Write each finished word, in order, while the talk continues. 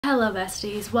Hello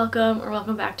besties,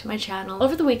 welcome back to my channel.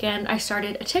 Over the weekend I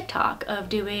started a TikTok of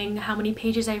doing how many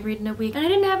pages I read in a week, and I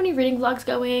didn't have any reading vlogs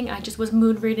going. I just was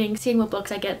mood reading, seeing what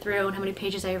books I get through and how many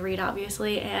pages I read,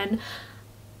 obviously. And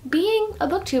being a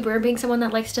booktuber, being someone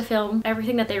that likes to film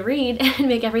everything that they read and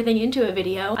make everything into a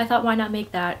video, I thought why not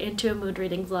make that into a mood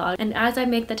reading vlog. And as I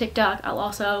make the TikTok, I'll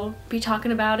also be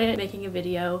talking about it, making a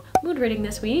video mood reading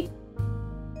this week.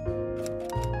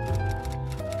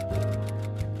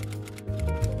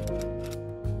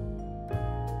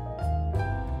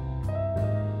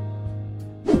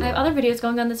 I have other videos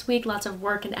going on this week, lots of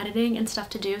work and editing and stuff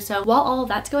to do. So while all of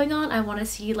that's going on, I want to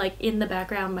see like in the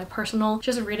background my personal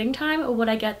just reading time, what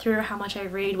I get through, how much I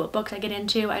read, what books I get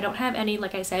into. I don't have any,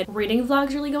 like I said, reading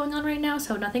vlogs really going on right now,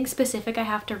 so nothing specific I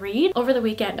have to read. Over the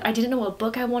weekend, I didn't know what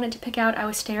book I wanted to pick out. I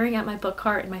was staring at my book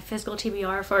cart and my physical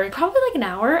TBR for probably like an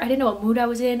hour. I didn't know what mood I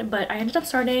was in, but I ended up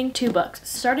starting 2 books.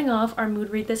 Starting off our mood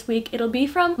read this week, it'll be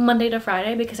from Monday to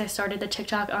Friday because I started the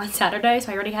TikTok on Saturday,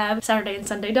 so I already have Saturday and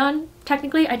Sunday done.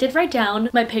 Technically, I did write down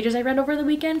my pages I read over the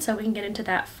weekend, so we can get into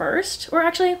that first. Or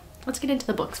actually, let's get into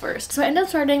the books first. So I ended up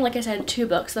starting, like I said, 2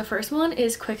 books. The first one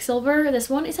is Quicksilver. This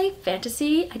one is a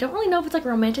fantasy. I don't really know if it's like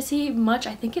romantic-y much.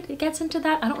 I think it gets into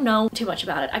that. I don't know too much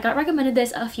about it. I got recommended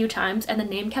this a few times and the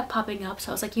name kept popping up,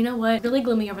 so I was like, you know what? Really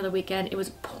gloomy over the weekend. It was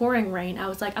pouring rain. I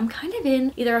was like, I'm kind of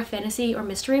in either a fantasy or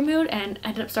mystery mood, and I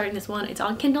ended up starting this one. It's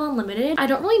on Kindle Unlimited. I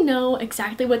don't really know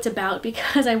exactly what it's about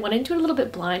because I went into it a little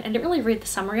bit blind. I didn't really read the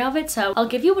summary of it, so I'll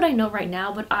give you what I know right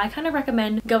now, but I kind of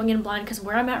recommend going in blind because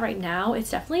where I'm at right now,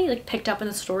 it's definitely like picked up and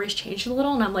the story's changed a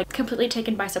little and I'm like completely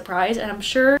taken by surprise, and I'm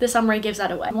sure the summary gives that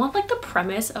away. I want like the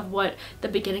premise of what the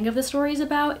beginning of the story is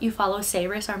about. You follow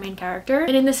Cyrus, our main character,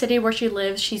 and in the city where she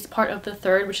lives, she's part of the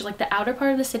Third, which is like the outer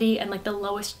part of the city and like the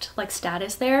lowest like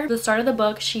status there. At the start of the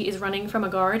book, she is running from a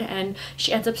guard and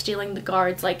she ends up stealing the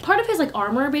guard's like part of his like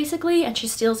armor basically, and she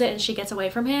steals it and she gets away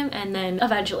from him, and then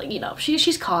eventually, you know,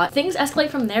 she's caught. Things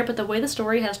escalate from there, but the way the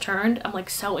story has turned, I'm like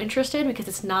so interested because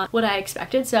it's not what I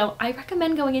expected. So I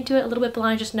recommend going into it a little bit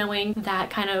blind, just knowing that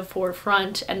kind of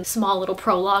forefront and small little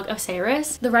prologue of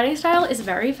Cyrus. The writing style is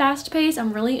very fast paced.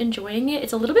 I'm really enjoying it.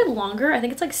 It's a little bit longer. I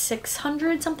think it's like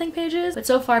 600 something pages, but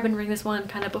so far I've been reading this one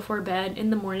kind of before bed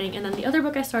in the morning. And then the other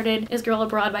book I started is Girl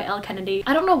Abroad by Elle Kennedy.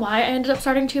 I don't know why I ended up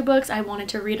starting 2 books. I wanted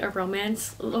to read a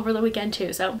romance over the weekend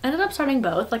too, so I ended up starting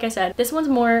both. Like I said, this one's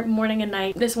more morning and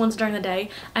night. This one's during the day.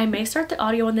 I may start the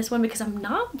audio on this one because I'm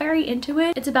not very into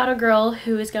it. It's about a girl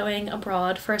who is going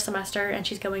abroad for a semester and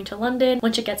she's going to London.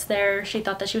 When she gets there, she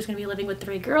thought that she was going to be living with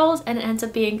 3 girls and it ends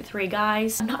up being 3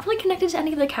 guys. I'm not really connected to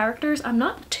any of the characters. I'm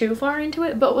not too far into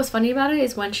it, but what's funny about it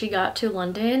is when she got to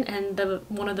London and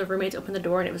one of the roommates opened the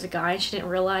door and it was a guy and she didn't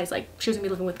realize like she was gonna be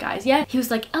living with guys yet. He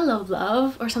was like, "Hello,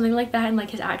 love," or something like that, and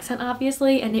like his accent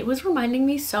obviously, and it was reminding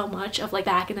me so much of like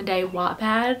back in the day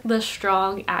Wattpad, the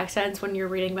strong accents when you're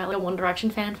reading about like a One Direction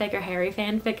fanfic or Harry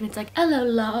fanfic, and it's like, "Hello,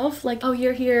 love," like, "Oh,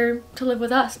 you're here to live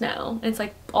with us now," and it's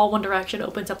like all One Direction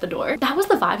opens up the door. That was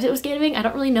the vibes it was giving. I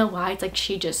don't really know why. It's like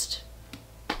she just,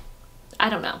 I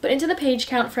don't know. But into the page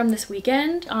count from this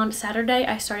weekend, on Saturday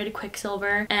I started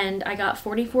Quicksilver and I got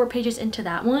 44 pages into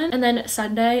that one, and then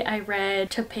Sunday I read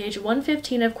to page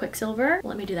 115 of Quicksilver.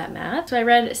 Let me do that math. So I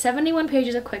read 71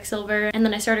 pages of Quicksilver, and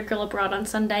then I started Girl Abroad on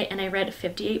Sunday and I read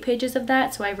 58 pages of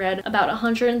that, so I read about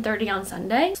 130 on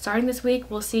Sunday. Starting this week,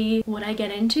 we'll see what I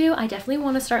get into. I definitely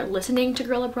want to start listening to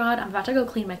Girl Abroad. I'm about to go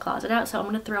clean my closet out, so I'm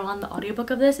going to throw on the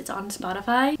audiobook of this. It's on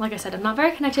Spotify. Like I said, I'm not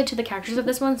very connected to the characters of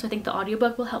this one, so I think the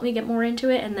audiobook will help me get more into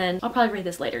it, and then I'll probably read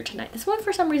this later tonight. This one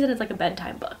for some reason is like a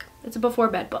bedtime book. It's a before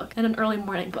bed book and an early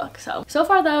morning book. So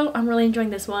far though, I'm really enjoying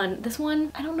this one. This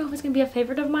one, I don't know if it's gonna be a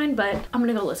favorite of mine, but I'm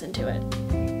gonna go listen to it.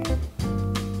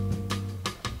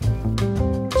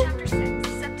 Chapter 6,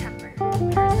 September. There is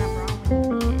not wrong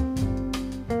with it.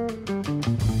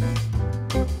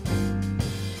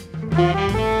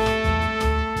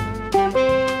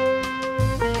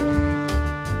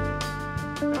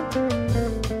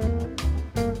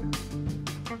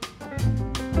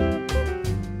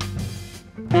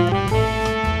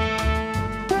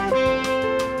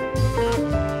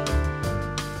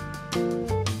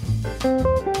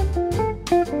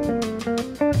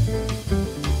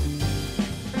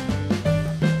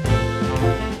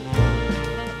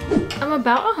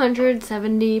 about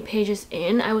 170 pages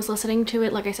in. I was listening to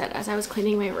it, like I said, as I was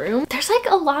cleaning my room. There's like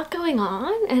a lot going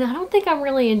on and I don't think I'm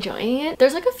really enjoying it.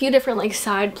 There's like a few different like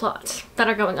side plots that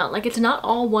are going on. Like it's not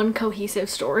all one cohesive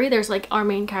story. There's like our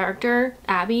main character,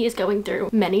 Abby, is going through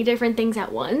many different things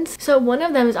at once. So one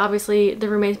of them is obviously the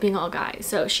roommates being all guys.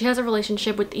 So she has a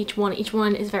relationship with each one. Each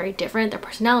one is very different. Their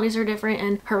personalities are different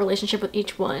and her relationship with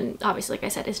each one, obviously, like I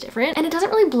said, is different. And it doesn't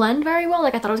really blend very well.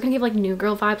 Like I thought it was gonna give like New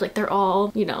Girl vibes. Like they're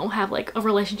all, you know, have like a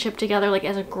relationship together like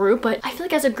as a group, but I feel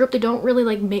like as a group they don't really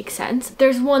like make sense.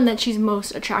 There's one that she's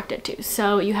most attracted to.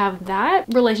 So you have that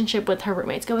relationship with her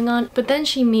roommates going on, but then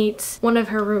she meets one of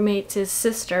her roommates'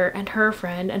 sister and her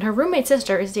friend, and her roommate's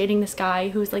sister is dating this guy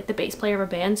who's like the bass player of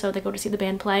a band, so they go to see the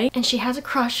band play, and she has a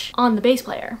crush on the bass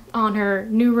player, on her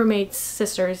new roommate's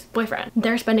sister's boyfriend.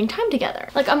 They're spending time together.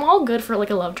 Like I'm all good for like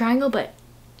a love triangle, but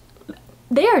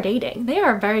they are dating. They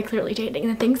are very clearly dating.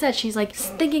 And the things that she's like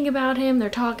thinking about him, they're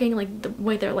talking, like the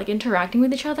way they're like interacting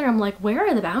with each other, I'm like, where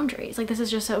are the boundaries? Like this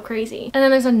is just so crazy. And then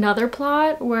there's another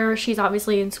plot where she's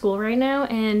obviously in school right now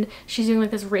and she's doing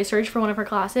like this research for one of her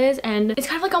classes, and it's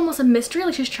kind of like almost a mystery.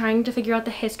 Like she's trying to figure out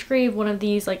the history of one of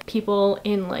these like people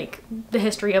in like the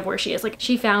history of where she is. Like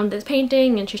she found this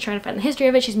painting and she's trying to find the history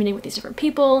of it. She's meeting with these different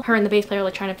people. Her and the bass player are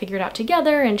like trying to figure it out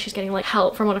together, and she's getting like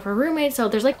help from one of her roommates. So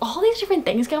there's like all these different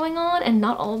things going on and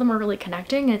not all of them are really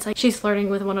connecting. And it's like she's flirting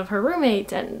with one of her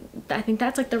roommates and I think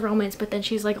that's like the romance, but then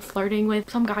she's like flirting with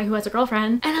some guy who has a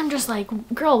girlfriend, and I'm just like,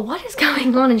 girl, what is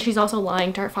going on? And she's also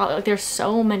lying to her father. Like there's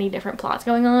so many different plots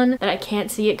going on that I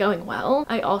can't see it going well.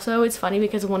 It's funny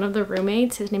because one of the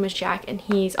roommates, his name is Jack, and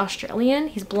he's Australian.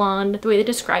 He's blonde. The way they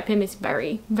describe him is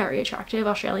very, very attractive,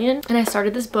 Australian. And I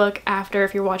started this book after,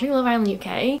 if you're watching Love Island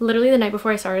UK, literally the night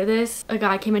before I started this, a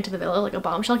guy came into the villa, like a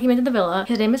bombshell came into the villa.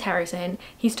 His name is Harrison.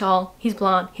 He's tall, he's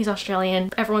blonde, he's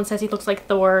Australian. Everyone says he looks like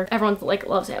Thor. Everyone like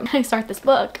loves him. I start this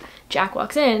book. Jack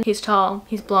walks in. He's tall,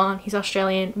 he's blonde, he's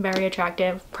Australian, very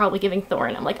attractive, probably giving Thor,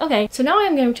 and I'm like, okay. So now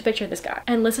I'm going to picture this guy.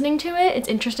 And listening to it, it's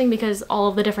interesting because all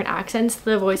of the different accents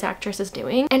the voice actress is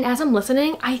doing. And as I'm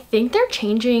listening, I think they're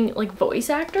changing like voice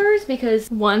actors,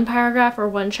 because one paragraph or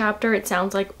one chapter it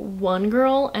sounds like one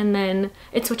girl and then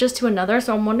it switches to another.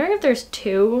 So I'm wondering if there's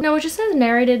two. No, it just says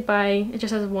narrated by, it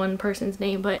just says one person's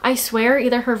name, but I swear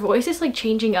either her voice is like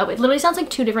changing up. It literally sounds like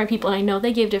two different people, and I know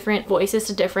they gave different voices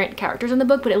to different characters in the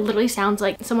book, but it literally sounds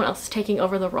like someone else is taking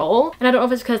over the role. And I don't know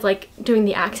if it's because like doing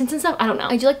the accents and stuff, I don't know.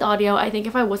 I do like the audio. I think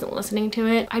if I wasn't listening to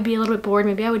it, I'd be a little bit bored.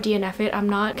 Maybe I would DNF it. I'm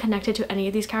not connected to any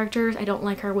of these characters. I don't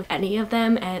like her with any of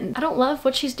them, and I don't love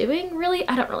what she's doing, really.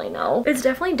 I don't really know. It's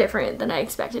definitely different than I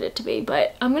expected it to be,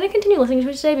 but I'm gonna continue listening to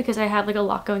it today because I have like a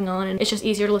lot going on and it's just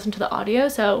easier to listen to the audio,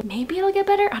 so maybe it'll get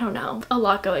better. I don't know. A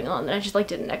lot going on that I just like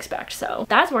didn't expect. So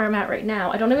that's where I'm at right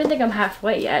now. I don't even think I'm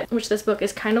halfway yet, which this book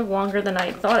is kind of longer than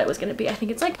I thought it was gonna be. I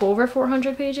think it's like over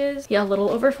 400 pages. Yeah, a little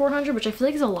over 400, which I feel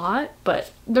like is a lot,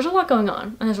 but there's a lot going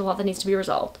on and there's a lot that needs to be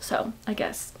resolved. So I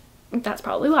guess that's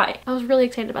probably why. I was really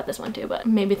excited about this one too, but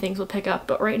maybe things will pick up,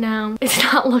 but right now it's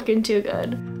not looking too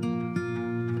good.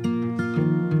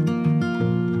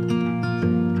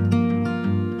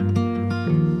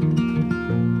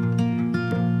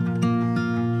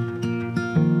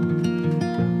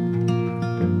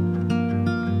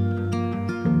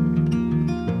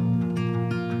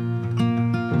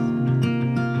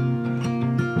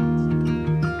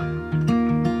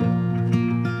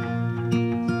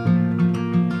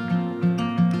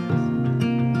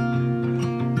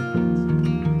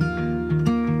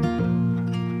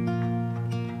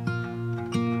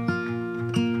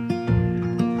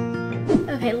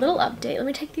 Okay, little update. Let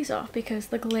me take these off because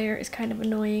the glare is kind of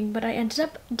annoying, but I ended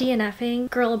up DNFing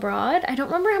Girl Abroad. I don't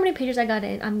remember how many pages I got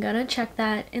in. I'm gonna check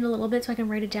that in a little bit so I can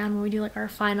write it down when we do like our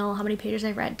final how many pages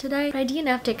I read today. But I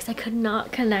DNF'd it because I could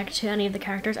not connect to any of the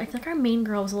characters. I feel like our main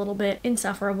girl was a little bit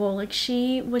insufferable. Like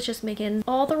she was just making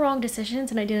all the wrong decisions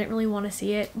and I didn't really want to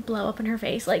see it blow up in her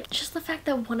face. Like just the fact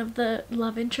that one of the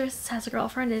love interests has a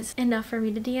girlfriend is enough for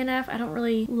me to DNF. I don't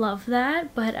really love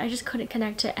that, but I just couldn't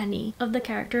connect to any of the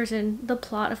characters and the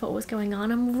plot of what was going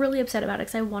on. I'm really upset about it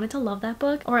because I wanted to love that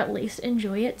book or at least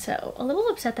enjoy it, so a little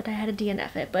upset that I had to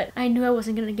DNF it, but I knew I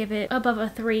wasn't going to give it above a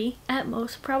 3 at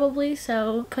most probably,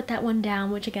 so put that one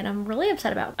down, which again I'm really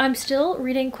upset about. I'm still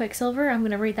reading Quicksilver. I'm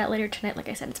going to read that later tonight. Like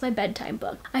I said, it's my bedtime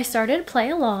book. I started Play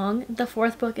Along, the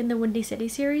 4th book in the Windy City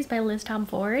series by Liz Tom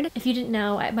Ford. If you didn't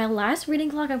know, at my last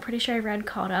reading vlog I'm pretty sure I read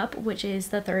Caught Up, which is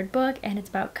the 3rd book, and it's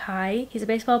about Kai. He's a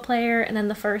baseball player, and then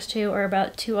the first 2 are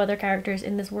about 2 other characters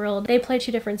in this world. They play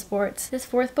two different sports. This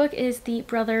fourth book is the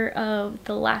brother of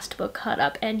the last book, Caught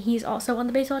Up, and he's also on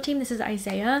the baseball team. This is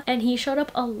Isaiah, and he showed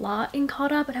up a lot in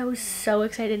Caught Up, and I was so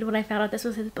excited when I found out this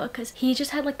was his book because he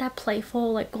just had like that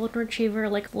playful, like golden retriever,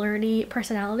 like flirty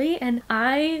personality, and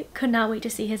I could not wait to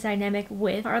see his dynamic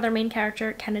with our other main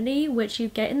character, Kennedy, which you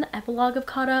get in the epilogue of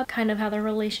Caught Up, kind of how their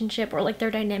relationship or like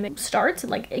their dynamic starts,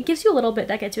 and like it gives you a little bit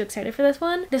that gets you excited for this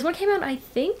one. This one came out I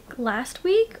think last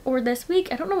week or this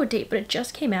week, I don't know what date, but it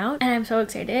just came out and I'm so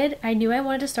excited. I knew I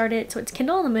wanted to start it, so it's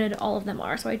Kindle Unlimited, all of them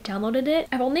are, so I downloaded it.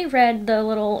 I've only read the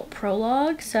little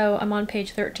prologue, so I'm on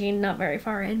page 13, not very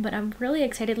far in, but I'm really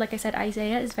excited. Like I said,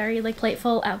 Isaiah is very like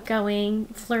playful, outgoing,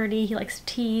 flirty, he likes to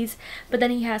tease, but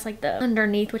then he has like the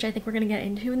underneath, which I think we're gonna get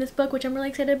into in this book, which I'm really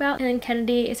excited about. And then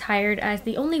Kennedy is hired as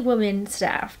the only woman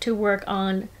staff to work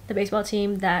on the baseball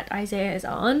team that Isaiah is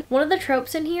on. One of the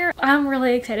tropes in here, I'm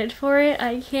really excited for it.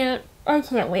 I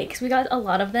can't wait because we got a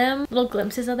lot of them, little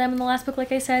glimpses of them in the last book,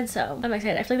 like I said, so I'm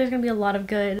excited. I feel like there's gonna be a lot of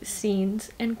good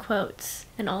scenes and quotes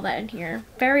and all that in here.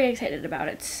 Very excited about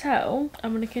it, so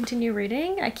I'm gonna continue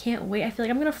reading. I can't wait. I feel like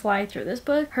I'm gonna fly through this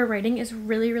book. Her writing is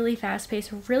really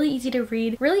fast-paced, really easy to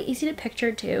read, really easy to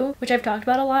picture too, which I've talked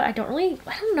about a lot. I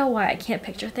don't know why I can't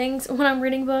picture things when I'm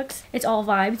reading books. It's all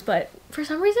vibes, but for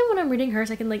some reason when I'm reading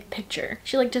hers I can like picture.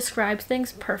 She like describes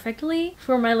things perfectly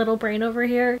for my little brain over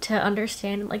here to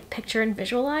understand and like picture and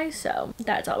visualize, so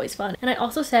that's always fun. And I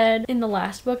also said in the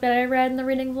last book that I read in the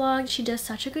reading vlog, she does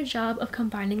such a good job of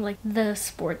combining like the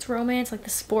sports romance, like the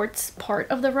sports part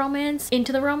of the romance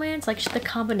into the romance, like the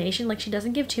combination. Like she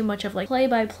doesn't give too much of like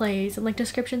play-by-plays and like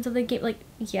descriptions of the game. Like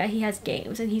yeah, he has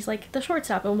games and he's like the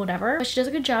shortstop and whatever, but she does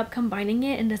a good job combining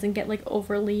it and doesn't get like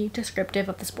overly descriptive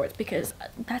of the sports, because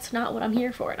that's not what I'm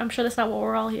here for. I'm sure that's not what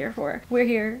we're all here for. We're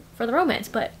here for the romance,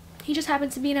 but he just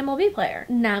happens to be an MLB player.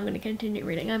 Now I'm going to continue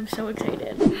reading. I'm so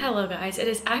excited. Hello guys, it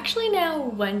is actually now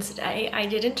Wednesday. I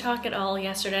didn't talk at all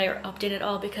yesterday or update at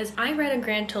all because I read a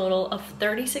grand total of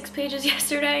 36 pages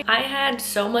yesterday. I had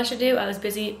so much to do. I was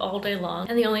busy all day long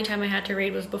and the only time I had to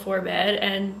read was before bed,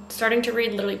 and starting to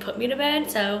read literally put me to bed.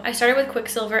 So I started with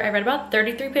Quicksilver. I read about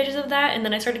 33 pages of that and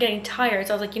then I started getting tired.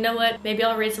 So I was like, you know what? Maybe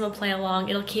I'll read some of Play Along.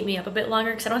 It'll keep me up a bit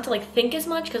longer because I don't have to like think as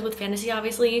much, because with fantasy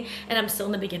obviously, and I'm still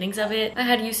in the beginnings of it, I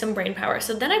had to use some brain power.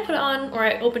 So then I put on, or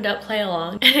I opened up Play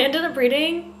Along and I ended up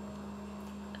reading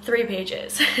 3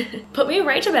 pages. Put me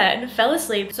right to bed, fell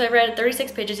asleep. So I read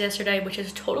 36 pages yesterday, which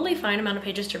is totally fine amount of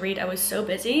pages to read. I was so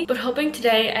busy, but hoping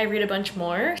today I read a bunch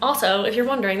more. Also, if you're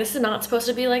wondering, this is not supposed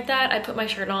to be like that. I put my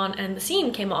shirt on and the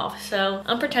seam came off. So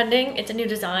I'm pretending it's a new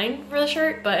design for the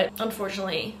shirt, but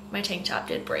unfortunately my tank top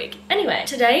did break. Anyway,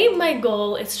 today my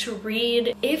goal is to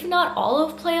read, if not all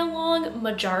of Play Along,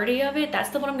 majority of it. That's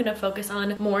the one I'm gonna focus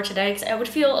on more today, because I would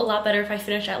feel a lot better if I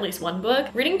finished at least one book.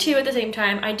 Reading 2 at the same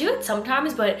time, I do it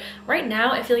sometimes, but right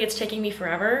now I feel like it's taking me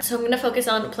forever. So I'm gonna focus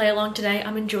on Play Along today.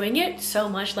 I'm enjoying it so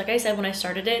much. Like I said when I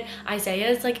started it,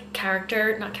 Isaiah's like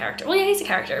well yeah, he's a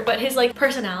character, but his like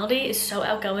personality is so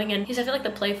outgoing and he's I feel like the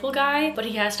playful guy, but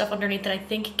he has stuff underneath that I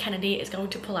think Kennedy is going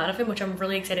to pull out of him, which I'm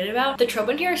really excited about. The trope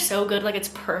in here is so good, like it's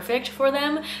perfect for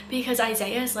them, because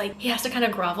Isaiah is like, he has to kind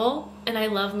of grovel, and I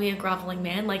love me a groveling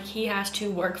man. Like he has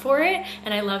to work for it,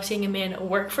 and I love seeing a man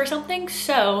work for something.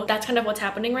 So that's kind of what's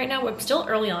happening right now. I'm still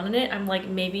early on in it. I'm like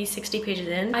maybe 60 pages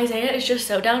in. Isaiah is just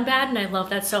so down bad and I love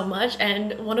that so much.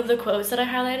 And one of the quotes that I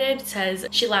highlighted says,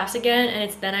 she laughs again and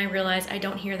it's then I realize I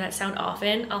don't hear that sound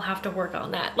often. I'll have to work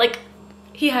on that. Like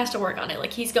he has to work on it.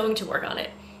 Like he's going to work on it.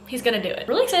 He's gonna do it.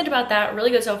 Really excited about that. Really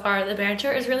good so far. The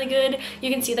banter is really good.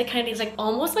 You can see that Kennedy's like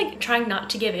almost like trying not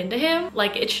to give in to him.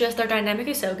 Like it's just, their dynamic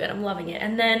is so good. I'm loving it.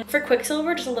 And then for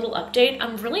Quicksilver, just a little update.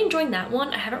 I'm really enjoying that one.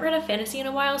 I haven't read a fantasy in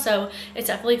a while, so it's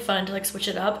definitely fun to like switch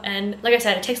it up. And like I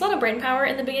said, it takes a lot of brain power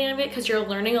in the beginning of it because you're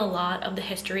learning a lot of the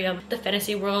history of the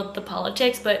fantasy world, the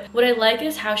politics. But what I like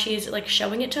is how she's like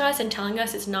showing it to us and telling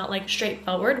us it's not like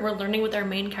straightforward. We're learning with our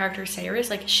main character, Cyrus.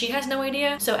 Like she has no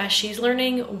idea. So as she's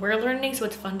learning, we're learning. So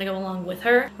it's fun to go along with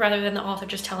her rather than the author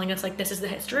just telling us like this is the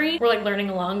history. We're like learning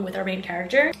along with our main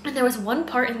character. And there was one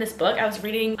part in this book I was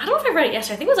reading, I don't know if I read it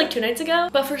yesterday, I think it was like 2 nights ago,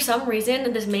 but for some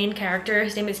reason this main character,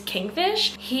 his name is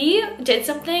Kingfish, he did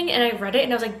something and I read it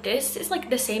and I was like, this is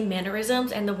like the same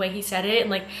mannerisms and the way he said it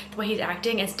and like the way he's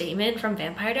acting as Damon from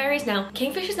Vampire Diaries. Now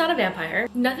Kingfish is not a vampire.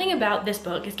 Nothing about this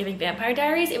book is giving Vampire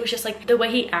Diaries. It was just like the way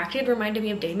he acted reminded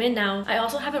me of Damon. Now I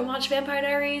also haven't watched Vampire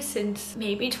Diaries since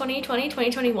maybe 2020,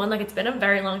 2021. Like it's been a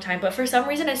very long time, but for some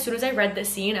reason as soon as I read this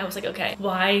scene I was like, okay,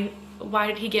 why why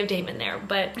did he give Damon there?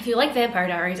 But if you like Vampire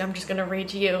Diaries, I'm just gonna read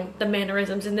to you the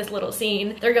mannerisms in this little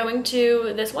scene. They're going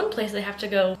to this one place, they have to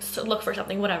go look for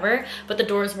something, whatever, but the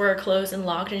doors were closed and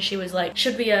locked, and she was like,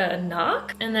 should we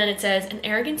knock? And then it says, an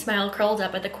arrogant smile curled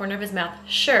up at the corner of his mouth.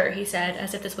 Sure, he said,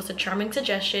 as if this was a charming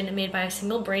suggestion made by a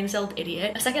single brain-celled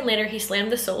idiot. A second later, he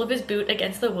slammed the sole of his boot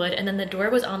against the wood, and then the door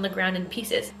was on the ground in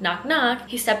pieces. Knock, knock.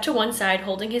 He stepped to one side,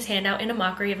 holding his hand out in a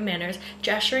mockery of manners,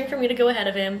 gesturing for me to go ahead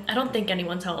of him. I don't think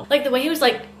anyone's home. Like, the way he was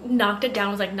like, knocked it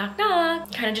down, was like, knock,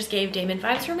 knock. Kind of just gave Damon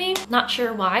vibes for me. Not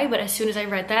sure why, but as soon as I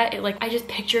read that, it like, I just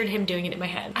pictured him doing it in my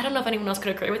head. I don't know if anyone else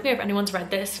could agree with me, or if anyone's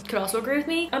read this could also agree with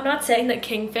me. I'm not saying that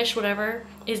Kingfish, whatever,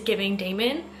 is giving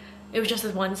Damon. It was just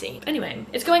this one scene. Anyway,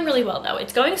 it's going really well though.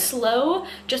 It's going slow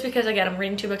just because, again, I'm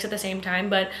reading 2 books at the same time,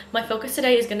 but my focus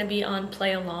today is gonna be on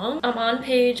Play Along. I'm on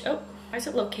page, oh, why is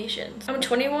it locations? I'm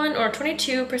 21 or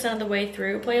 22% of the way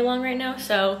through Play Along right now,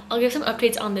 so I'll give some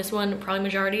updates on this one probably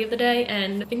majority of the day,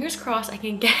 and fingers crossed I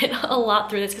can get a lot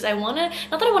through this, because I want to,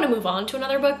 not that I want to move on to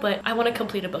another book, but I want to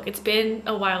complete a book. It's been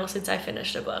a while since I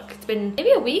finished a book. It's been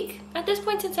maybe a week at this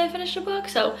point since I finished a book,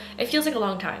 so it feels like a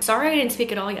long time. Sorry I didn't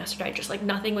speak at all yesterday, just like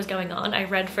nothing was going on. I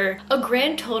read for a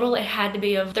grand total, it had to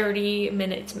be of 30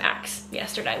 minutes max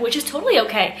yesterday, which is totally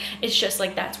okay. It's just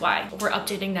like, that's why we're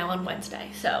updating now on Wednesday.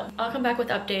 So I'll come back with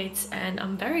updates, and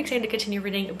I'm very excited to continue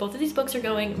reading. Both of these books are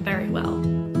going very well.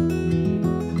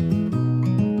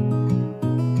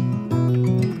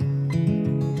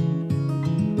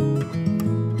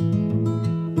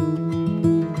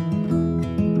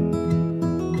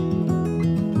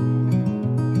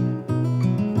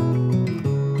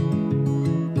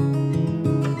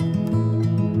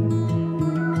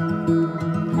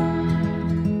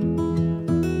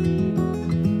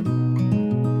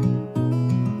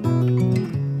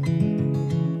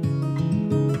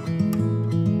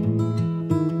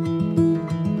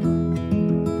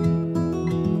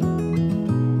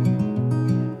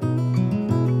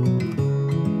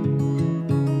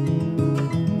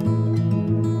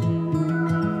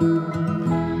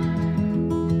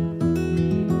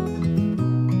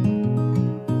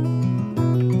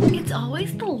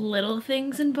 Little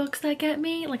things in books that get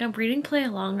me. Like, I'm reading Play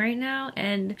Along right now,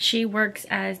 and she works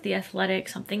as the athletic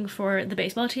something for the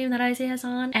baseball team that Isaiah's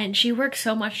on, and she works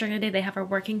so much during the day. They have her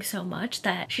working so much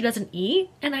that she doesn't eat,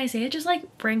 and Isaiah just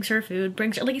like brings her food,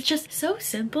 brings her, like, it's just so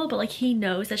simple, but like he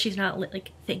knows that she's not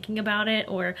like thinking about it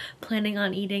or planning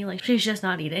on eating. Like, she's just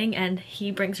not eating, and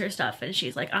he brings her stuff, and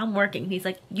she's like, I'm working, and he's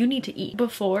like, you need to eat.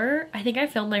 Before, I think I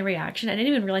filmed my reaction, I didn't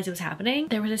even realize it was happening.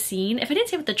 There was a scene, if I didn't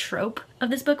say what the trope of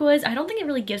this book was, I don't think it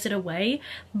really gives it away,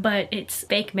 but it's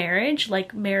fake marriage,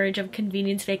 like marriage of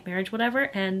convenience, fake marriage, whatever.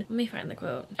 And let me find the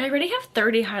quote. I already have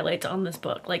 30 highlights on this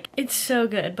book. Like, it's so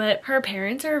good, but her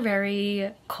parents are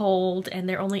very cold, and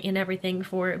they're only in everything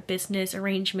for business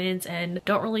arrangements and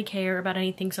don't really care about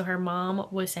anything. So her mom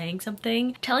was saying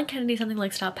something, telling Kennedy something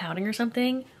like stop pouting or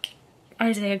something.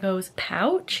 Isaiah goes,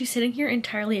 pout? She's sitting here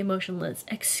entirely emotionless.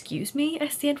 Excuse me? I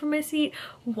stand from my seat.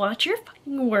 Watch your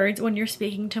fucking words when you're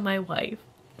speaking to my wife.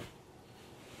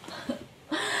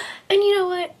 And you know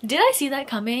what? Did I see that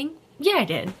coming? Yeah, I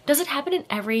did. Does it happen in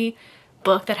every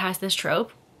book that has this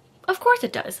trope? Of course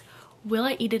it does. Will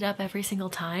I eat it up every single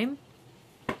time?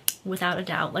 Without a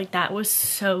doubt. Like, that was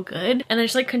so good. And then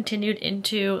just like continued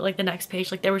into like the next page.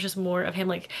 Like, there was just more of him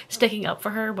like sticking up for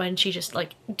her when she just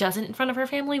like doesn't in front of her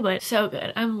family, but so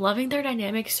good. I'm loving their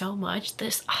dynamic so much.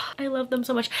 I love them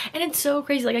so much. And it's so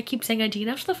crazy. Like, I keep saying I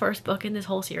DNF'd the first book in this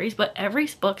whole series, but every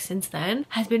book since then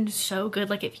has been so good.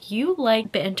 Like, if you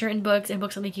like banter in books and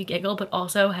books that make you giggle but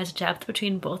also has depth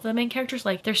between both of the main characters,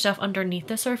 like there's stuff underneath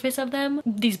the surface of them,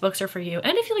 these books are for you.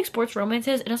 And if you like sports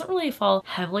romances, it doesn't really fall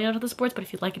heavily onto the sports, but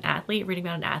if you like an athlete, reading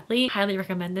about an athlete, highly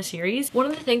recommend this series. One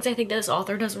of the things I think that this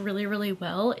author does really, really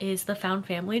well is the found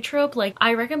family trope. Like,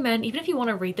 I recommend, even if you want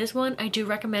to read this one, I do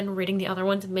recommend reading the other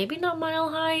ones. Maybe not Mile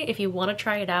High if you want to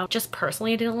try it out. Just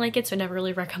personally, I didn't like it, so I never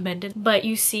really recommended. But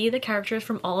you see the characters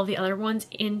from all of the other ones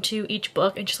into each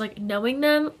book, and just like knowing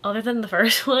them, other than the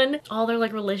first one, all their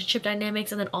like relationship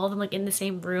dynamics, and then all of them like in the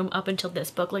same room up until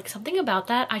this book. Like, something about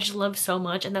that I just love so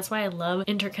much, and that's why I love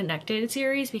interconnected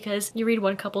series, because you read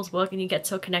one couple's book and you get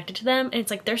so connected to them, and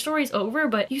it's like their story's over,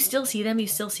 but you still see them, you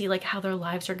still see like how their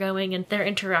lives are going and their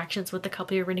interactions with the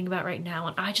couple you're reading about right now,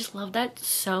 and I just love that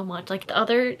so much. Like, the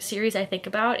other series I think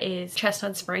about is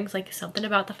Chestnut Springs. Like, something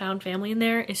about the found family in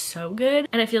there is so good,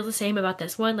 and I feel the same about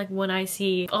this one. Like, when I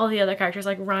see all the other characters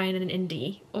like Ryan and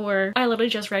Indy, or I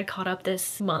literally just read Caught Up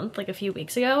this month, like a few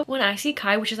weeks ago, when I see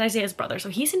Kai, which is Isaiah's brother, so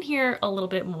he's in here a little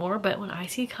bit more, but when I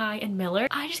see Kai and Miller,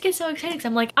 I just get so excited because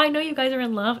I'm like, I know you guys are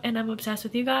in love and I'm obsessed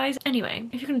with you guys. Anyway,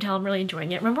 if you couldn't tell, I'm really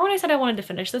enjoying it. Remember when I said I wanted to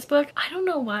finish this book? I don't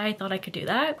know why I thought I could do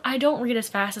that. I don't read as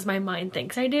fast as my mind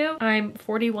thinks I do. I'm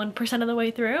 41% of the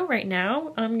way through right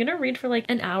now. I'm gonna read for like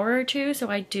an hour or two, so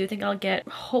I do think I'll get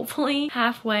hopefully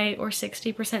halfway or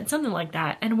 60%, something like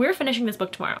that. And we're finishing this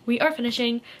book tomorrow. We are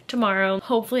finishing tomorrow.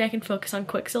 Hopefully I can focus on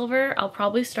Quicksilver. I'll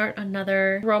probably start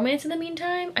another romance in the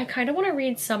meantime. I kind of want to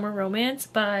read Summer Romance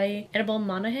by Annabelle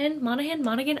Monaghan.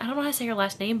 Monaghan? I don't know how to say her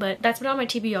last name, but that's been on my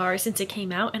TBR since it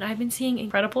came out, and I've been seeing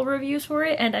incredible reviews for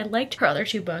it, and I liked her other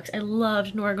two books. I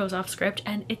loved Nora Goes Off Script,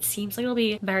 and it seems like it'll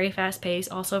be very fast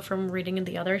paced. Also from reading in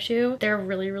the other two, they're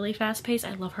really fast paced.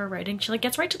 I love her writing. She like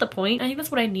gets right to the point. I think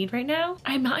that's what I need right now.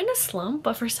 I'm not in a slump,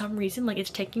 but for some reason like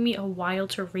it's taking me a while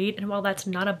to read, and while that's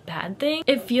not a bad thing,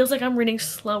 it feels like I'm reading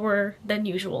slower than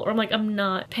usual, or I'm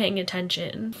not paying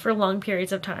attention for long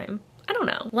periods of time. I don't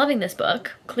know. Loving this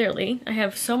book, clearly. I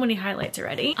have so many highlights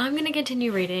already. I'm gonna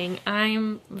continue reading.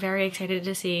 I'm very excited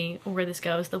to see where this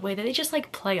goes. The way that they just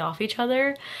like play off each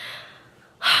other.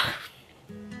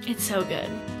 It's so good.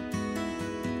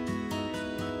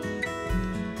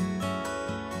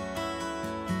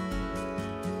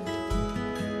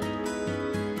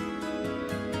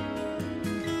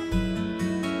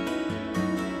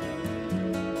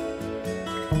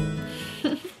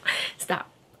 Stop.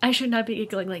 I should not be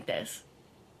giggling like this.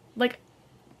 Like,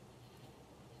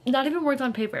 not even words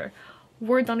on paper.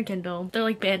 Words on a Kindle. They're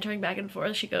like bantering back and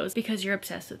forth. She goes, "Because you're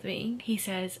obsessed with me." He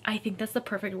says, "I think that's the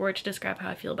perfect word to describe how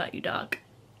I feel about you, Doc."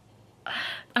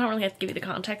 I don't really have to give you the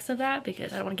context of that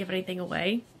because I don't want to give anything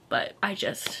away, but I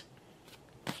can't.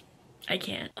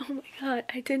 Oh my god,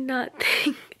 I did not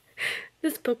think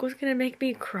this book was gonna make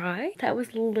me cry. That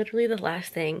was literally the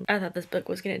last thing I thought this book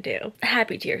was gonna do.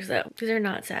 Happy tears though. These are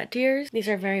not sad tears. These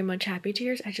are very much happy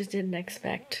tears. I just didn't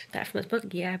expect that from this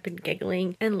book. Yeah, I've been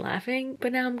giggling and laughing,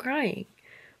 but now I'm crying.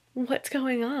 What's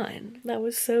going on? That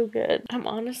was so good. I'm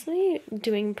honestly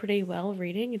doing pretty well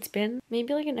reading. It's been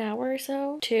maybe like an hour or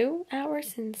so, 2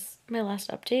 hours since my last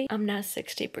update. I'm now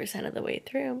 60% of the way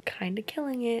through. Kind of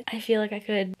killing it. I feel like I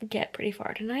could get pretty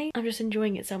far tonight. I'm just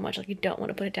enjoying it so much. Like, you don't want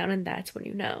to put it down, and that's when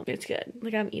you know it's good.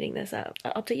 Like, I'm eating this up.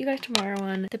 I'll update you guys tomorrow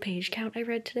on the page count I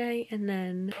read today, and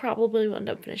then probably will end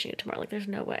up finishing it tomorrow. Like, there's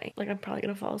no way. Like, I'm probably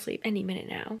gonna fall asleep any minute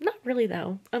now. Not really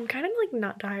though. I'm kind of like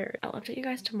not tired. I'll update you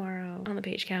guys tomorrow on the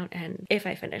page count, and if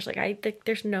I finish. Like, I think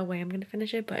there's no way I'm gonna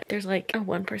finish it, but there's like a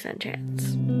 1%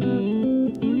 chance.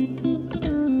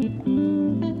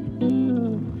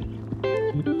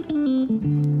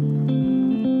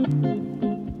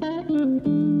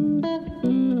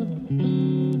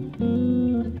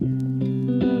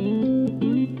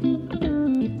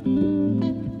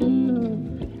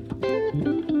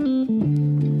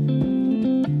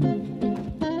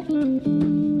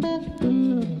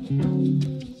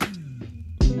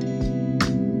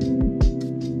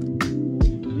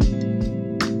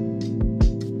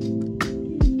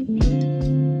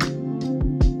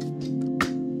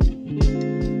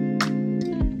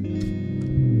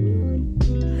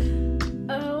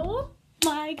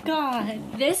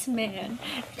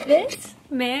 This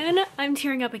man, I'm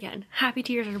tearing up again. Happy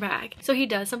tears are back. So he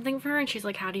does something for her and she's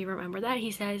like, "How do you remember that?"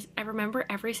 He says, "I remember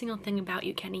every single thing about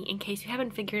you, Kenny. In case you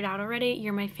haven't figured it out already,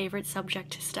 you're my favorite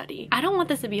subject to study." I don't want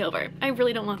this to be over. I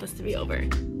really don't want this to be over.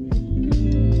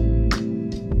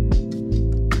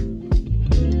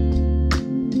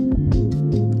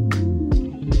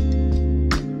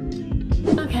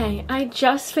 Okay, I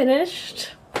just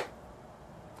finished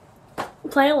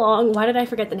Play Along. Why did I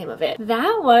forget the name of it?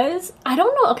 That was, I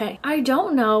don't know, okay, I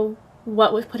don't know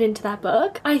what was put into that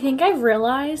book. I think I've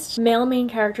realized male main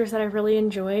characters that I really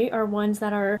enjoy are ones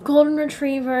that are golden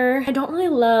retriever. I don't really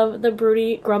love the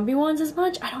broody, grumpy ones as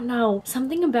much. I don't know.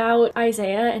 Something about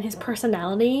Isaiah and his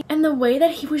personality and the way that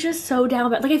he was just so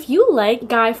down bad. Like, if you like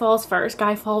Guy Falls First,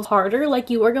 Guy Falls Harder, like,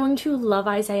 you are going to love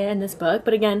Isaiah in this book.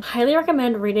 But again, highly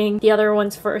recommend reading the other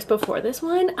ones first before this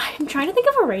one. I'm trying to think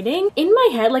of a rating. In my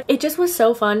head, like, it just was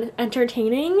so fun,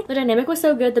 entertaining. The dynamic was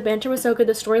so good. The banter was so good.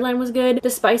 The storyline was good. The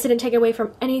spice didn't take away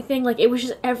from anything. Like, it was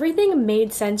just, everything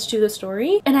made sense to the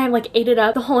story, and I like ate it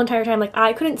up the whole entire time. Like,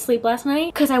 I couldn't sleep last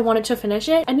night because I wanted to finish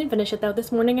it. I didn't finish it though.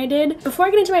 This morning I did. Before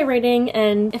I get into my rating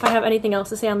and if I have anything else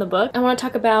to say on the book, I want to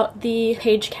talk about the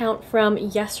page count from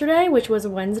yesterday, which was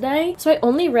Wednesday. So I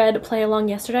only read Play Along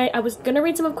yesterday. I was gonna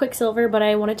read some of Quicksilver, but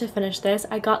I wanted to finish this.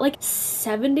 I got like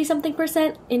 70 something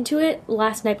percent into it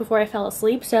last night before I fell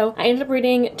asleep, so I ended up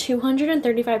reading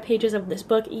 235 pages of this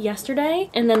book yesterday,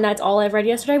 and then that's all I've read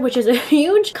yesterday, which is is a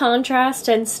huge contrast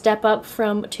and step up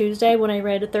from Tuesday when I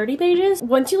read 30 pages.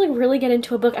 Once you like really get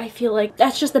into a book, I feel like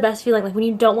that's just the best feeling, like when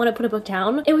you don't want to put a book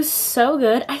down. It was so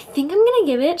good. I think I'm gonna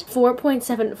give it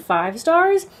 4.75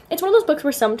 stars. It's one of those books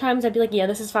where sometimes I'd be like, yeah,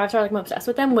 this is 5 stars, like I'm obsessed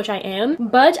with them, which I am,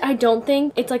 but I don't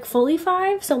think it's like fully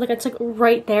 5, so like it's like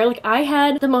right there. Like I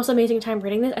had the most amazing time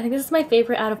reading this. I think this is my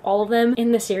favorite out of all of them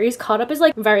in the series. Caught Up is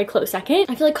like very close second.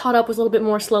 I feel like Caught Up was a little bit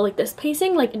more slow, like this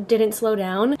pacing like didn't slow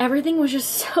down. Everything was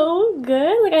just so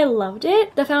good. Like I loved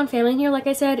it. The found family in here, like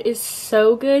I said, is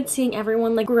so good. Seeing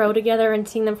everyone like grow together and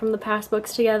seeing them from the past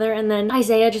books together, and then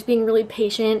Isaiah just being really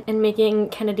patient and making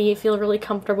Kennedy feel really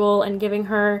comfortable and giving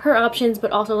her options,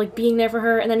 but also like being there for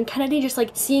her. And then Kennedy just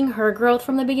like seeing her growth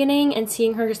from the beginning and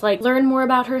seeing her just like learn more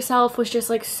about herself was just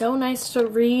like so nice to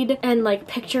read and like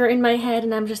picture in my head,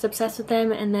 and I'm just obsessed with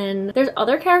them. And then there's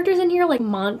other characters in here like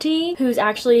Monty, who's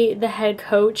actually the head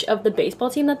coach of the baseball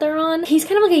team that they're on. He's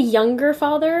kind of like a younger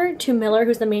father to Miller,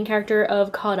 who's the main character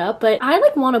of Caught Up, but I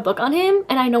like want a book on him,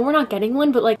 and I know we're not getting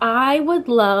one, but like I would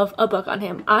love a book on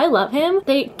him. I love him.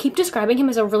 They keep describing him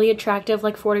as a really attractive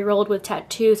like 40-year-old with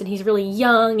tattoos, and he's really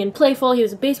young and playful. He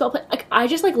was a baseball player. Like I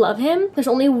just like love him. There's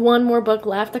only one more book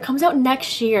left that comes out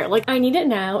next year. Like I need it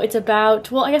now. It's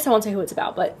about, well, I guess I won't say who it's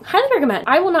about, but highly recommend.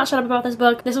 I will not shut up about this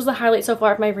book. This was the highlight so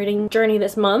far of my reading journey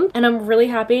this month, and I'm really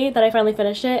happy that I finally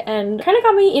finished it, and kind of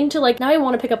got me into like, now I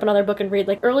want to pick up another book and read.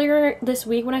 Like earlier this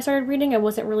week when I started reading, I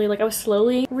wasn't really like, I was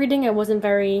slowly reading. I wasn't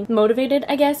very motivated,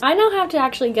 I guess. I now have to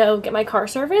actually go get my car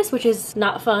service, which is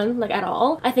not fun, like at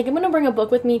all. I think I'm gonna bring a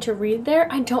book with me to read there.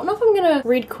 I don't know if I'm gonna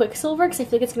read Quicksilver because I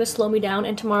feel like it's gonna slow me down,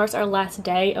 and tomorrow's our last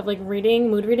day of like reading,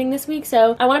 mood reading this week,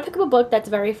 so I want to pick up a book that's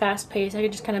very fast paced. I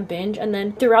could just kind of binge, and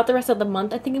then throughout the rest of the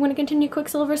month I think I'm gonna continue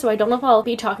Quicksilver, so I don't know if I'll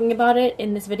be talking about it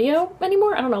in this video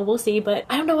anymore. I don't know, we'll see, but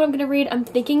I don't know what I'm gonna read. I'm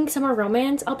thinking Summer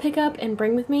Romance I'll pick up and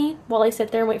bring with me while I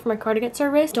sit there and wait for my car to get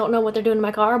serviced. Don't know what they're doing in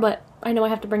my car, but I know I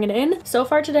have to bring it in. So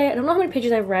far today, I don't know how many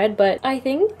pages I've read, but I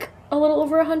think a little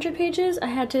over 100 pages. I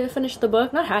had to finish the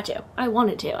book. Not had to. I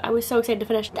wanted to. I was so excited to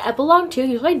finish the epilogue too.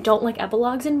 Usually I don't like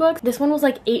epilogues in books. This one was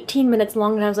like 18 minutes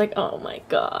long, and I was like, oh my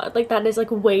god. Like that is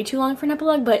like way too long for an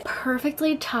epilogue, but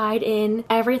perfectly tied in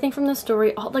everything from the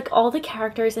story, all the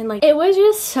characters, and like it was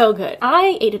just so good.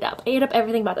 I ate it up. I ate up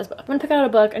everything about this book. I'm gonna pick out a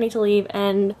book. I need to leave,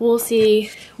 and we'll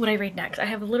see what I read next. I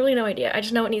have literally no idea. I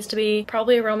just know it needs to be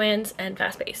probably a romance and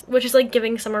fast-paced, which is like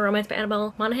giving Summer Romance by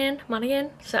Annabelle Monaghan.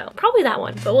 So probably that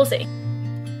one, but we'll see.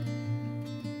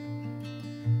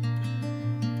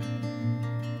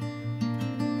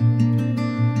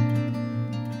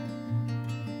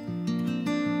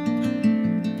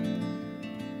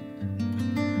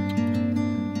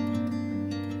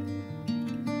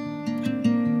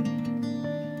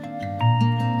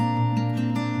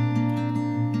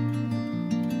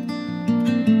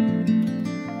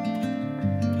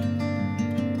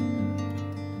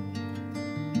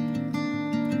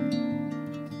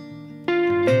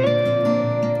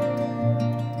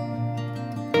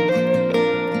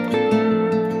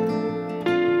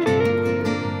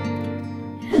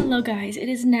 Hello guys, it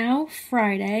is now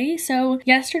Friday. So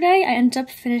yesterday I ended up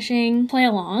finishing Play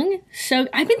Along. So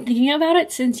I've been thinking about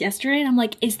it since yesterday, and I'm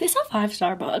like, is this a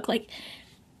 5-star book? Like,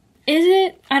 is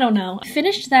it? I don't know. I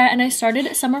finished that and I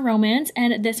started Summer Romance,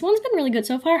 and this one's been really good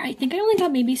so far. I think I only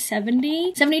got maybe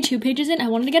 72 pages in. I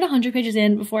wanted to get 100 pages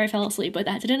in before I fell asleep, but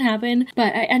that didn't happen.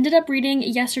 But I ended up reading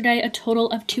yesterday a total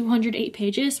of 208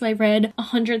 pages. So I read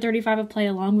 135 of Play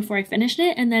Along before I finished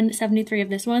it, and then 73 of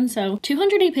this one. So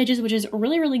 208 pages, which is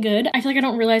really, really good. I feel like I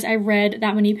don't realize I read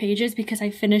that many pages because I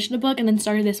finished the book and then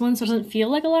started this one, so it doesn't feel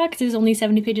like a lot because there's only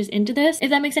 70 pages into this, if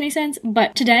that makes any sense.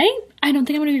 But today, I don't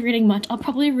think I'm going to be reading much. I'll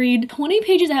probably read 20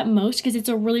 pages at most because it's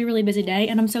a really, really busy day,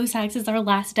 and I'm so sad because it's our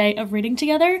last day of reading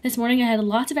together. This morning I had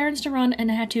lots of errands to run,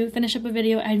 and I had to finish up a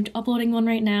video. I'm uploading one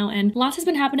right now, and lots has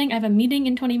been happening. I have a meeting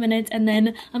in 20 minutes, and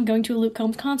then I'm going to a Luke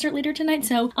Combs concert later tonight,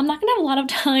 so I'm not gonna have a lot of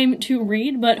time to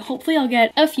read, but hopefully I'll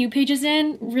get a few pages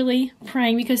in. Really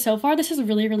praying, because so far this is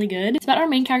really, really good. It's about our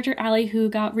main character, Allie, who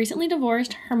got recently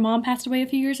divorced. Her mom passed away a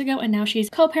few years ago, and now she's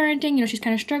co-parenting. You know, she's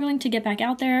kind of struggling to get back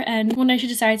out there, and one day she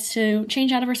decides to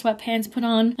change out of her sweatpants, put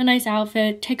on a nice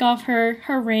outfit, take off her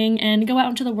ring, and go out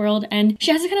into the world. And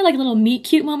she has this kind of like little meet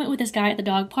cute moment with this guy at the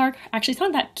dog park. Actually, it's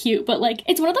not that cute, but like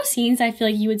it's one of those scenes I feel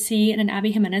like you would see in an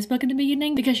Abby Jimenez book in the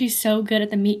beginning, because she's so good at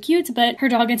the meet cutes, but her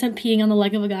dog ends up peeing on the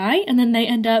leg of a guy, and then they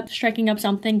end up striking up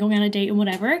something, going on a date and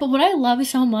whatever. But what I love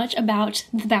so much about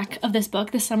the back of this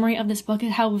book, the summary of this book,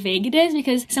 is how vague it is,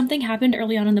 because something happened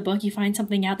early on in the book, you find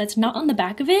something out that's not on the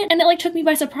back of it, and it like took me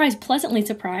by surprise, pleasantly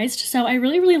surprised. So I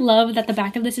really, really love love that the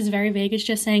back of this is very vague. It's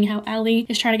just saying how Ellie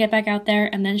is trying to get back out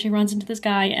there and then she runs into this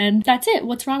guy and that's it.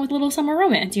 What's wrong with little summer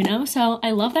romance, you know? So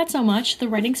I love that so much. The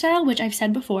writing style, which I've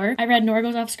said before, I read Nora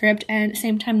Goes Off Script and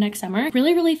Same Time Next Summer.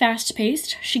 Really, really fast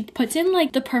paced. She puts in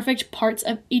like the perfect parts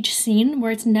of each scene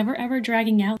where it's never ever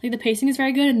dragging out. Like the pacing is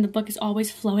very good and the book is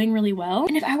always flowing really well.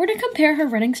 And if I were to compare her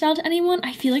writing style to anyone,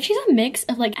 I feel like she's a mix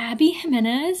of like Abby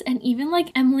Jimenez and even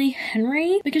like Emily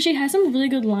Henry, because she has some really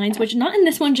good lines, which not in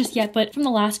this one just yet, but from the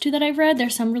last two that I've read,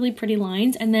 there's some really pretty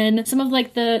lines. And then some of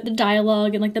like the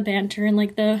dialogue and like the banter and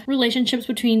like the relationships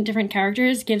between different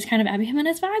characters gives kind of Abby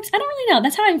Jimenez vibes. I don't really know.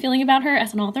 That's how I'm feeling about her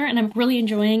as an author, and I'm really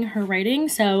enjoying her writing.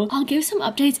 So I'll give some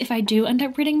updates if I do end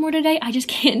up reading more today. I just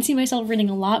can't see myself reading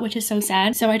a lot, which is so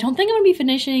sad. So I don't think I'm gonna be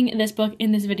finishing this book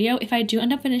in this video. If I do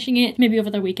end up finishing it, maybe over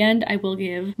the weekend, I will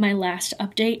give my last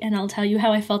update and I'll tell you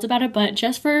how I felt about it. But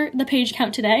just for the page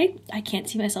count today, I can't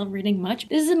see myself reading much.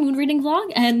 This is a mood reading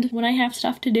vlog, and when I have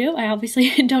stuff to do, I obviously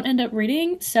don't end up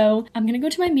reading. So I'm gonna go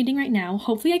to my meeting right now.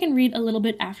 Hopefully I can read a little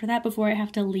bit after that before I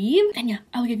have to leave. And yeah,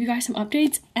 I'll give you guys some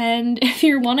updates. And if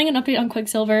you're wanting an update on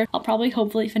Quicksilver, I'll probably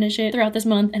hopefully finish it throughout this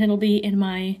month and it'll be in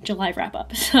my July wrap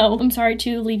up. So I'm sorry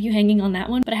to leave you hanging on that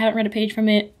one, but I haven't read a page from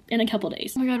it in a couple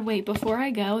days. Oh my god, wait, before I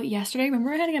go, yesterday,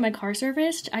 remember I had to get my car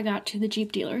serviced? I got to the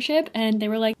Jeep dealership and they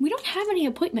were like, we don't have any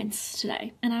appointments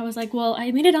today. And I was like, well,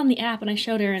 I made it on the app, and I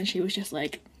showed her and she was just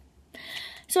like,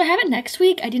 so I have it next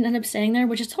week. I didn't end up staying there,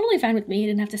 which is totally fine with me. I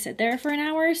didn't have to sit there for an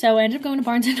hour, so I ended up going to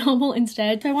Barnes & Noble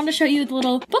instead. So I wanted to show you the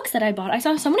little books that I bought. I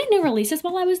saw so many new releases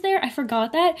while I was there. I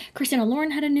forgot that. Christina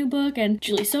Lauren had a new book, and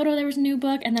Julie Soto, there was a new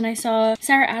book, and then I saw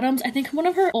Sarah Adams. I think one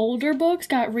of her older books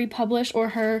got republished, or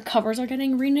her covers are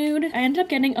getting renewed. I ended up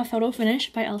getting A Photo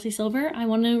Finish by Elsie Silver. I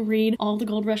want to read all the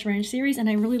Gold Rush Ranch series, and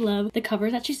I really love the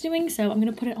covers that she's doing, so I'm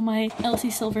gonna put it on my Elsie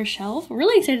Silver shelf.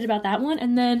 Really excited about that one.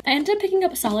 And then I ended up picking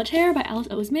up Solitaire by Alice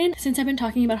Oseman. Since I've been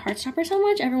talking about Heartstopper so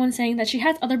much, everyone's saying that she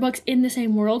has other books in the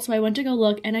same world, so I went to go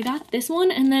look and I got this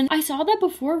one. And then I saw that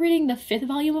before reading the 5th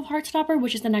volume of Heartstopper,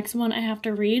 which is the next one I have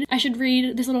to read, I should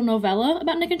read this little novella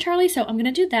about Nick and Charlie, so I'm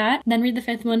gonna do that, then read the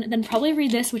 5th one, then probably read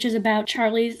this, which is about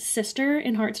Charlie's sister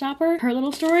in Heartstopper, her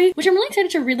little story, which I'm really excited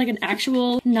to read, like an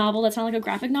actual novel that's not like a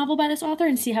graphic novel by this author,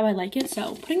 and see how I like it.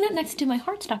 So putting that next to my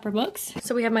Heartstopper books.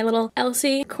 So we have my little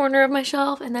Elsie corner of my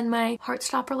shelf and then my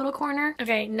Heartstopper little corner.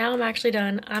 Okay, now I'm actually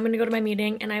done. I'm gonna go to my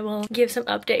meeting and I will give some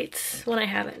updates when I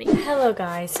have any. Hello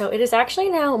guys, so it is actually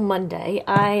now Monday.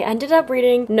 I ended up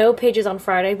reading no pages on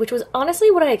Friday, which was honestly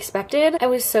what I expected. I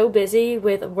was so busy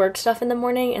with work stuff in the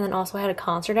morning and then also I had a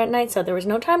concert at night, so there was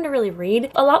no time to really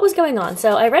read. A lot was going on,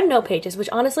 so I read no pages, which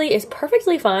honestly is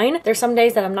perfectly fine. There's some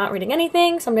days that I'm not reading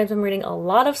anything, sometimes I'm reading a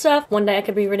lot of stuff. One day I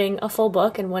could be reading a full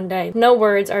book and one day no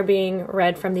words are being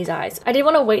read from these eyes. I did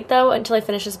want to wait though until I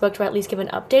finish this book to at least give an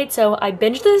update, so I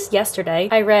binged this yesterday.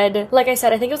 I read, like I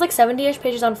said, I think it was like 70-ish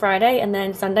pages on Friday, and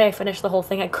then Sunday I finished the whole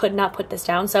thing. I could not put this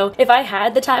down, so if I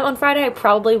had the time on Friday, I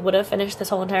probably would have finished this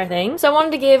whole entire thing. So I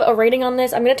wanted to give a rating on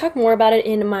this. I'm going to talk more about it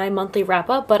in my monthly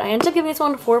wrap-up, but I ended up giving this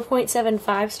one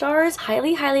 4.75 stars.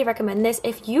 Highly, highly recommend this.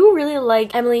 If you really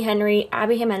like Emily Henry,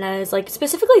 Abby Jimenez, like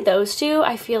specifically those two,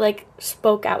 I feel like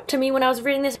spoke out to me when I was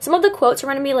reading this. Some of the quotes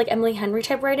reminded me like Emily Henry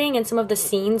type writing, and some of the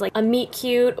scenes, like a meet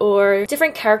cute or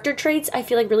different character traits, I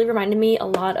feel like really reminded me a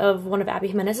lot of one of Abby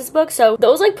Jimenez's books. So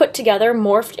those like put together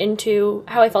morphed into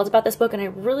how I felt about this book, and I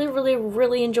really, really,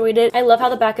 really enjoyed it. I love how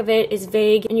the back of it is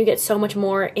vague and you get so much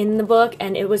more in the book,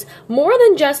 and it was more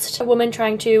than just a woman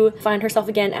trying to find herself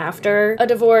again after a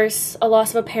divorce, a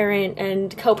loss of a parent,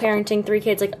 and co-parenting 3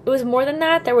 kids. Like, it was more than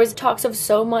that. There was talks of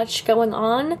so much going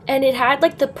on, and it had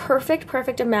like the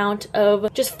perfect amount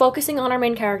of just focusing on our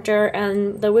main character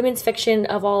and the women's fiction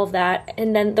of all of that,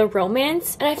 and then the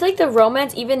romance. And I feel like the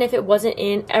romance, even if it wasn't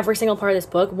in every single part of this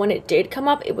book, when it did come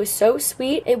up, it was so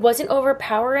sweet. It wasn't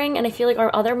overpowering, and I feel like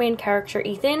our other main character,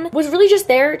 Ethan, was really just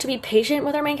there to be patient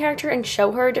with our main character and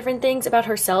show her different things about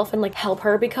herself and like help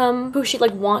her become who she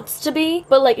like wants to be,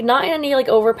 but like not in any like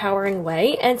overpowering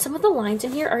way. And some of the lines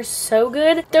in here are so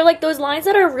good. They're like those lines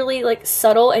that are really like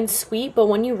subtle and sweet, but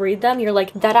when you read them, you're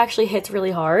like, that actually hits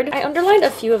really hard. I underlined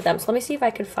a few of them, so let me see if I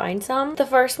could find some. The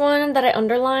first one that I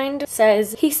underlined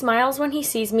says, "He smiles when he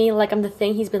sees me like I'm the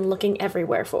thing he's been looking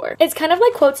everywhere for." It's kind of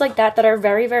like quotes like that that are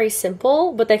very, very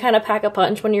simple, but they kind of pack a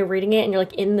punch when you're reading it and you're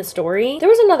like in the story. There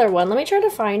was another one. Let me try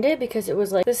to find it because it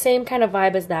was like the same kind of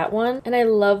vibe as that one, and I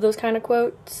love those kind of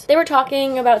quotes. They were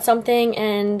talking about something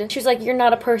and she was like, "You're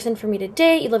not a person for me to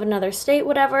date. You live in another state,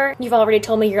 whatever. You've already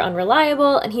told me you're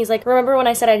unreliable." And he's like, "Remember when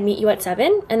I said I'd meet you at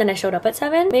 7 and then I showed up at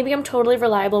 7? Maybe maybe I'm totally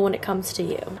reliable when it comes to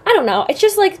you. I don't know. It's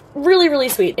just like really, really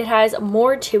sweet. It has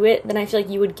more to it than I feel like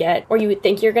you would get or you would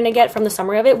think you're gonna get from the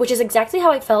summary of it, which is exactly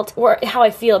how I felt or how I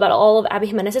feel about all of Abby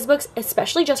Jimenez's books,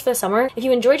 especially Just for the Summer. If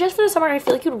you enjoy Just for the Summer, I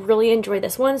feel like you'd really enjoy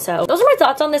this one. So those are my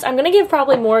thoughts on this. I'm gonna give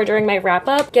probably more during my wrap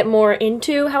up, get more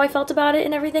into how I felt about it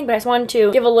and everything, but I just wanted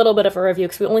to give a little bit of a review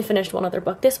because we only finished one other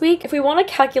book this week. If we want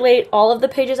to calculate all of the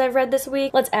pages I've read this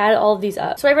week, let's add all of these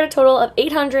up. So I read a total of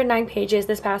 809 pages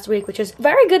this past week, which is a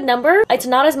very good number. It's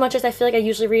not as much as I feel like I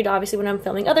usually read, obviously, when I'm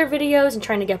filming other videos and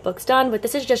trying to get books done, but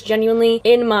this is just genuinely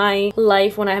in my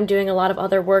life when I'm doing a lot of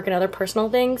other work and other personal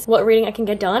things, what reading I can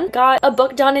get done. Got a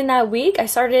book done in that week. I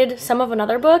started some of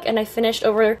another book and I finished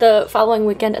over the following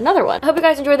weekend another one. I hope you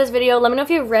guys enjoyed this video. Let me know if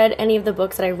you've read any of the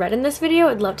books that I read in this video.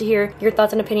 I'd love to hear your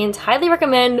thoughts and opinions. Highly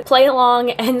recommend Play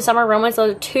Along and Summer Romance.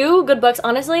 Those are two good books.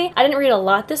 Honestly, I didn't read a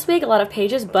lot this week, a lot of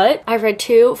pages, but I read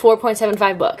two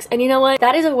 4.75 books. And you know what?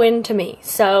 That is a win to me.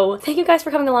 So thank you guys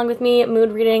for coming along with me.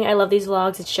 Mood reading. I love these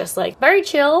vlogs. It's just like very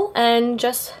chill and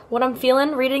just what I'm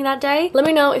feeling reading that day. Let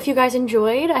me know if you guys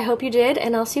enjoyed. I hope you did,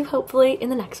 and I'll see you hopefully in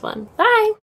the next one. Bye!